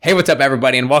Hey, what's up,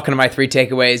 everybody, and welcome to my 3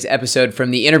 Takeaways episode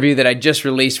from the interview that I just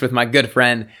released with my good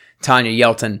friend, Tanya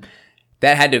Yelton.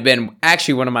 That had to have been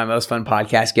actually one of my most fun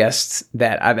podcast guests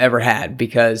that I've ever had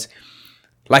because,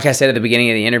 like I said at the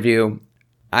beginning of the interview,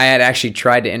 I had actually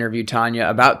tried to interview Tanya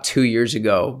about 2 years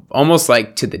ago, almost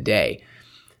like to the day.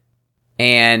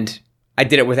 And I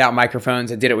did it without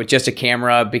microphones. I did it with just a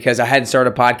camera because I hadn't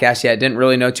started a podcast yet. I didn't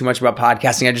really know too much about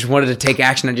podcasting. I just wanted to take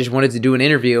action. I just wanted to do an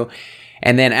interview.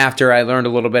 And then after I learned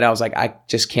a little bit, I was like, I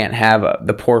just can't have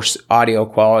the poor audio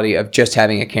quality of just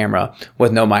having a camera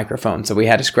with no microphone. So we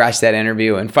had to scratch that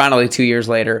interview. And finally, 2 years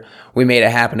later, we made it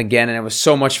happen again. And it was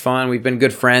so much fun. We've been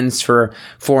good friends for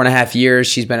 4.5 years.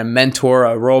 She's been a mentor,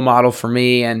 a role model for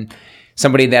me, and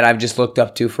somebody that I've just looked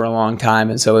up to for a long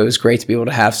time. And so it was great to be able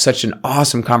to have such an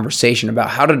awesome conversation about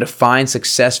how to define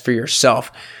success for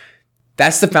yourself.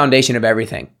 That's the foundation of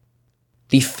everything.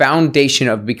 The foundation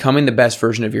of becoming the best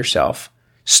version of yourself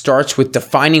starts with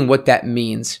defining what that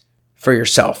means for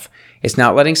yourself. It's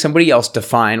not letting somebody else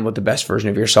define what the best version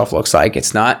of yourself looks like.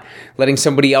 It's not letting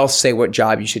somebody else say what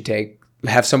job you should take.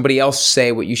 Have somebody else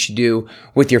say what you should do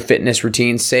with your fitness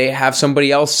routine. Have somebody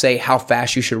else say how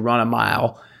fast you should run a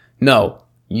mile. No,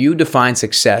 you define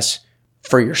success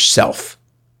for yourself.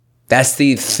 That's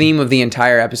the theme of the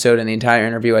entire episode and the entire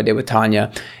interview I did with Tanya.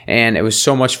 And it was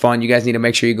so much fun. You guys need to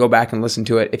make sure you go back and listen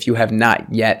to it if you have not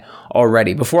yet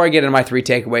already. Before I get into my 3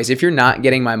 takeaways, if you're not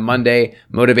getting my Monday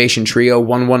Motivation Trio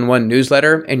 111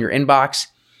 newsletter in your inbox,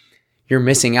 you're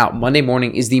missing out. Monday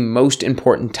morning is the most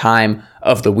important time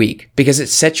of the week because it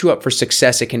sets you up for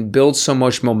success. It can build so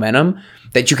much momentum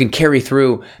that you can carry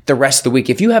through the rest of the week.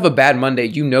 If you have a bad Monday,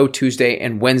 you know Tuesday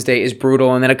and Wednesday is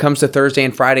brutal, and then it comes to Thursday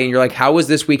and Friday, and you're like, how is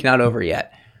this week not over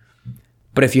yet?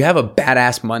 But if you have a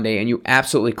badass Monday and you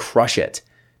absolutely crush it,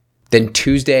 then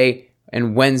Tuesday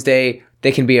and Wednesday,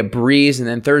 they can be a breeze, and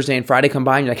then Thursday and Friday come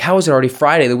by, and you're like, how is it already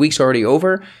Friday? The week's already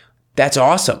over? That's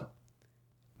awesome.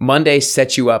 Monday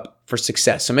sets you up for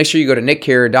success. So make sure you go to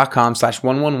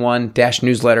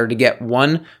nickcarrier.com/111-newsletter to get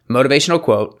one motivational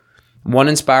quote, one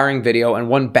inspiring video, and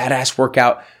one badass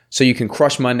workout so you can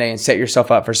crush Monday and set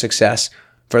yourself up for success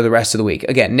for the rest of the week.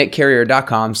 Again,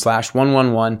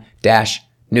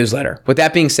 nickcarrier.com/111-newsletter. With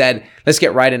that being said, let's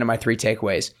get right into my 3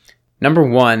 takeaways. Number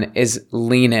 1 is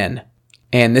lean in.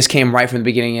 And this came right from the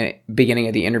beginning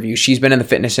of the interview. She's been in the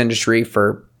fitness industry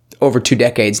for over 2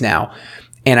 decades now.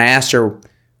 And I asked her,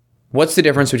 what's the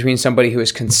difference between somebody who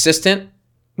is consistent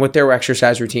with their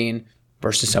exercise routine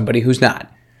versus somebody who's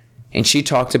not? And she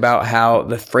talked about how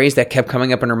the phrase that kept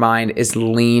coming up in her mind is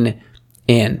lean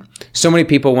in. So many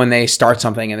people, when they start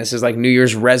something, and this is like New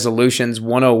Year's resolutions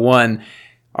 101,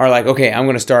 are like, okay, I'm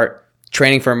going to start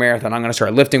training for a marathon. I'm going to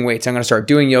start lifting weights. I'm going to start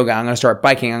doing yoga. I'm going to start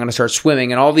biking. I'm going to start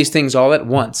swimming, and all these things all at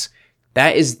once.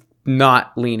 That is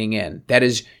not leaning in. That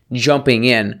is jumping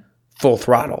in full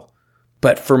throttle.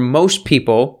 But for most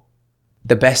people,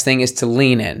 the best thing is to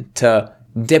lean in, to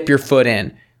dip your foot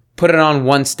in, put it on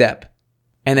one step,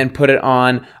 and then put it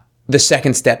on the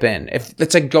second step in. If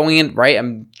it's like going in, right?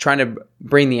 I'm trying to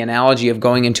bring the analogy of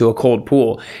going into a cold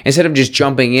pool. Instead of just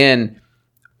jumping in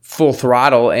full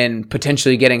throttle and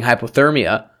potentially getting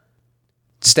hypothermia,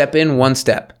 step in one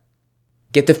step.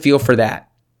 Get the feel for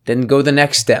that. Then go the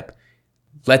next step.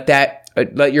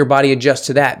 Let your body adjust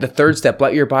to that. The third step,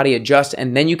 let your body adjust,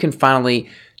 and then you can finally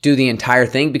do the entire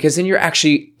thing because then you're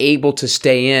actually able to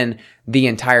stay in the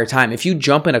entire time. If you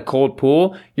jump in a cold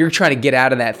pool, you're trying to get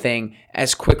out of that thing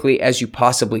as quickly as you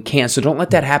possibly can. So don't let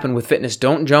that happen with fitness.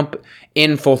 Don't jump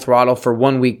in full throttle for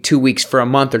 1 week, 2 weeks, for a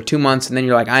month or 2 months, and then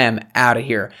you're like, I am out of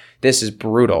here. This is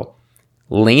brutal.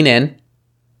 Lean in,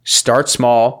 start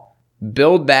small,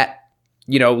 build that,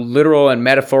 literal and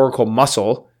metaphorical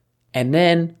muscle, and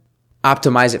then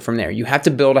optimize it from there. You have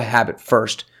to build a habit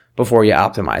first before you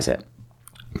optimize it.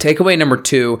 Takeaway number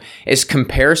 2 is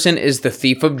comparison is the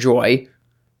thief of joy.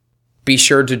 Be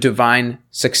sure to define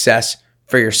success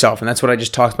for yourself. And that's what I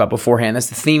just talked about beforehand. That's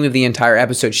the theme of the entire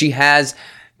episode. She has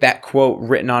that quote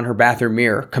written on her bathroom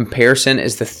mirror. Comparison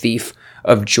is the thief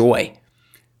of joy.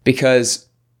 Because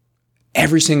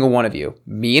every single one of you,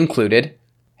 me included,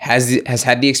 has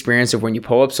had the experience of when you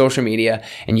pull up social media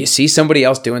and you see somebody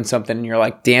else doing something and you're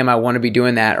like, damn, I want to be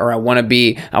doing that, or I want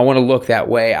to look that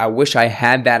way. I wish I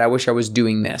had that. I wish I was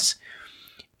doing this.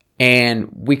 And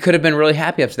we could have been really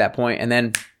happy up to that point, and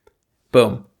then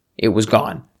boom, it was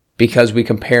gone because we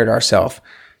compared ourselves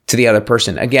to the other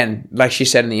person. Again, like she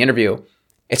said in the interview,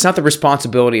 it's not the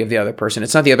responsibility of the other person.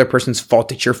 It's not the other person's fault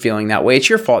that you're feeling that way. It's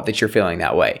your fault that you're feeling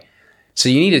that way. So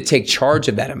you need to take charge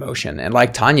of that emotion. And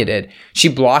like Tanya did, she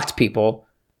blocked people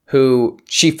who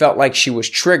she felt like she was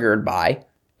triggered by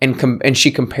and she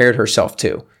compared herself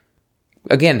to.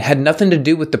 again, had nothing to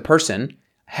do with the person,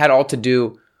 had all to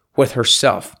do with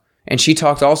herself. And she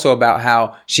talked also about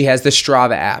how she has the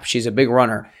Strava app. She's a big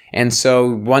runner. And so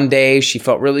one day she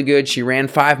felt really good. She ran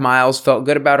 5 miles, felt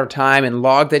good about her time, and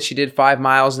logged that she did 5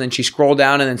 miles. And then she scrolled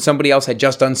down, and then somebody else had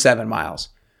just done 7 miles.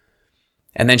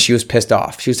 And then she was pissed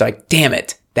off. She was like, damn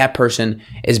it, that person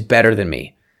is better than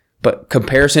me. But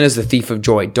comparison is the thief of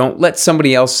joy. Don't let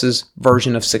somebody else's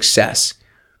version of success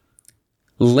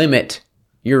limit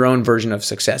your own version of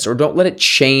success, or don't let it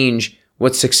change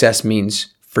what success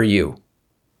means for you.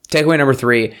 Takeaway number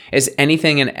 3 is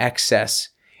anything in excess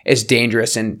is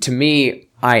dangerous. And to me,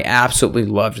 I absolutely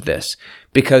loved this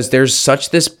because there's such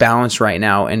this balance right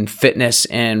now in fitness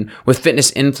and with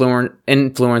fitness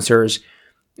influencers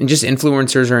and just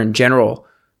influencers or in general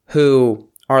who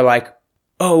are like,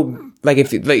 oh, like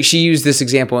she used this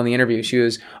example in the interview. She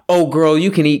was, oh girl, you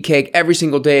can eat cake every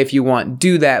single day if you want.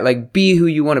 Do that. Like be who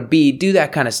you want to be. Do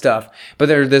that kind of stuff. But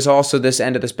there's also this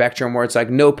end of the spectrum where it's like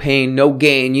no pain, no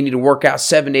gain. You need to work out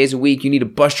 7 days a week. You need to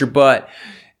bust your butt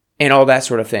and all that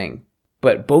sort of thing.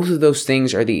 But both of those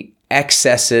things are the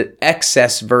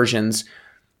excess versions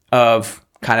of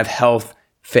kind of health,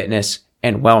 fitness,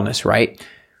 and wellness, right?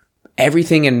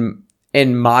 Everything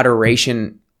in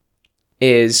moderation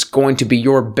is going to be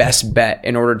your best bet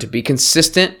in order to be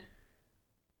consistent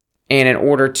and in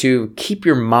order to keep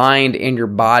your mind and your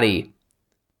body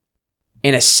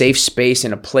in a safe space,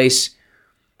 in a place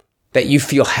that you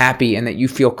feel happy and that you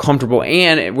feel comfortable,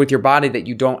 and with your body that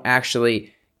you don't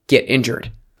actually get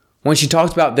injured. When she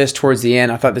talked about this towards the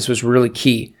end, I thought this was really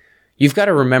key. You've got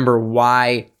to remember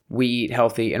why we eat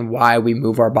healthy and why we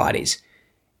move our bodies.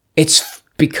 It's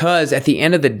because at the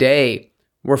end of the day,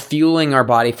 we're fueling our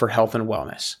body for health and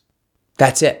wellness.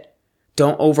 That's it.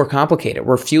 Don't overcomplicate it.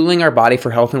 We're fueling our body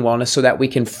for health and wellness so that we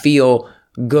can feel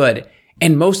good.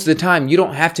 And most of the time, you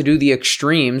don't have to do the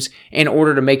extremes in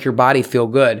order to make your body feel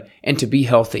good and to be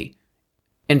healthy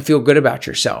and feel good about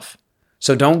yourself.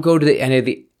 So don't go to the end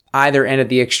of either end of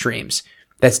the extremes.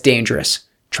 That's dangerous.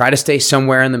 Try to stay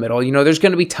somewhere in the middle. You know, there's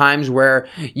going to be times where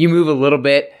you move a little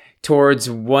bit towards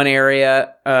one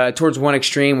area, towards one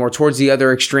extreme or towards the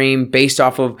other extreme based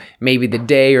off of maybe the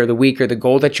day or the week or the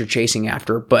goal that you're chasing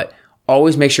after. But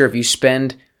always make sure if you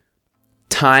spend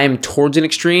time towards an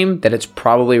extreme that it's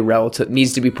probably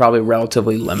needs to be probably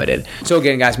relatively limited. So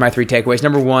again, guys, my 3 takeaways.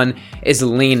 Number 1 is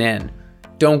lean in.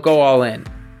 Don't go all in.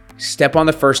 Step on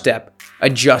the first step.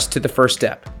 Adjust to the first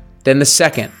step. Then the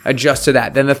second, adjust to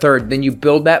that. Then the third. Then you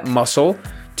build that muscle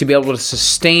to be able to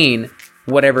sustain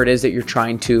whatever it is that you're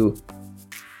trying to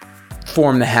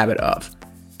form the habit of.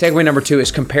 Takeaway number 2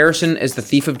 is comparison is the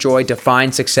thief of joy.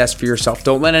 Define success for yourself.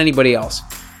 Don't let anybody else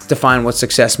define what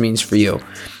success means for you.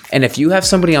 And if you have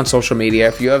somebody on social media,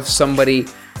 if you have somebody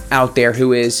out there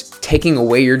who is taking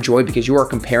away your joy because you are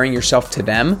comparing yourself to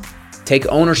them, take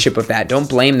ownership of that. Don't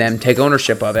blame them. Take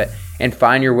ownership of it and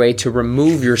find your way to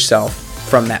remove yourself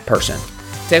from that person.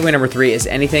 Takeaway number 3 is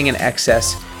anything in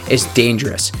excess is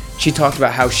dangerous. She talked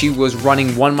about how she was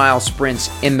running 1 mile sprints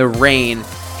in the rain,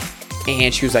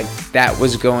 and she was like, that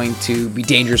was going to be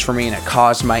dangerous for me and it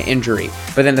caused my injury.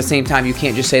 But then at the same time, you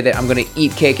can't just say that I'm going to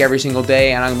eat cake every single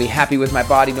day and I'm going to be happy with my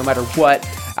body no matter what.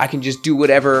 I can just do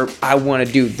whatever I want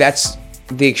to do. That's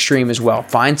the extreme as well.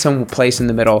 Find some place in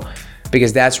the middle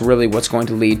because that's really what's going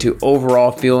to lead to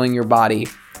overall fueling your body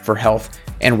for health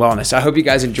and wellness. I hope you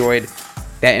guys enjoyed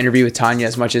that interview with Tanya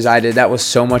as much as I did. That was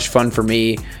so much fun for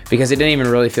me because it didn't even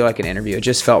really feel like an interview. It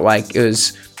just felt like it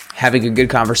was having a good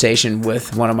conversation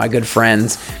with one of my good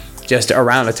friends just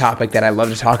around a topic that I love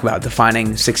to talk about,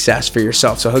 defining success for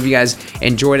yourself. So I hope you guys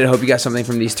enjoyed it. I hope you got something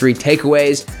from these 3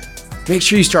 takeaways. Make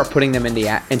sure you start putting them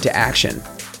into action.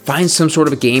 Find some sort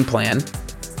of a game plan.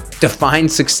 Define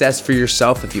success for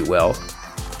yourself, if you will,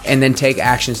 and then take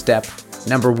action step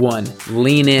number 1,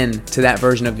 lean in to that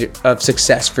version of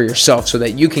success for yourself so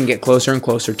that you can get closer and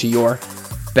closer to your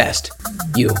best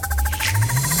you.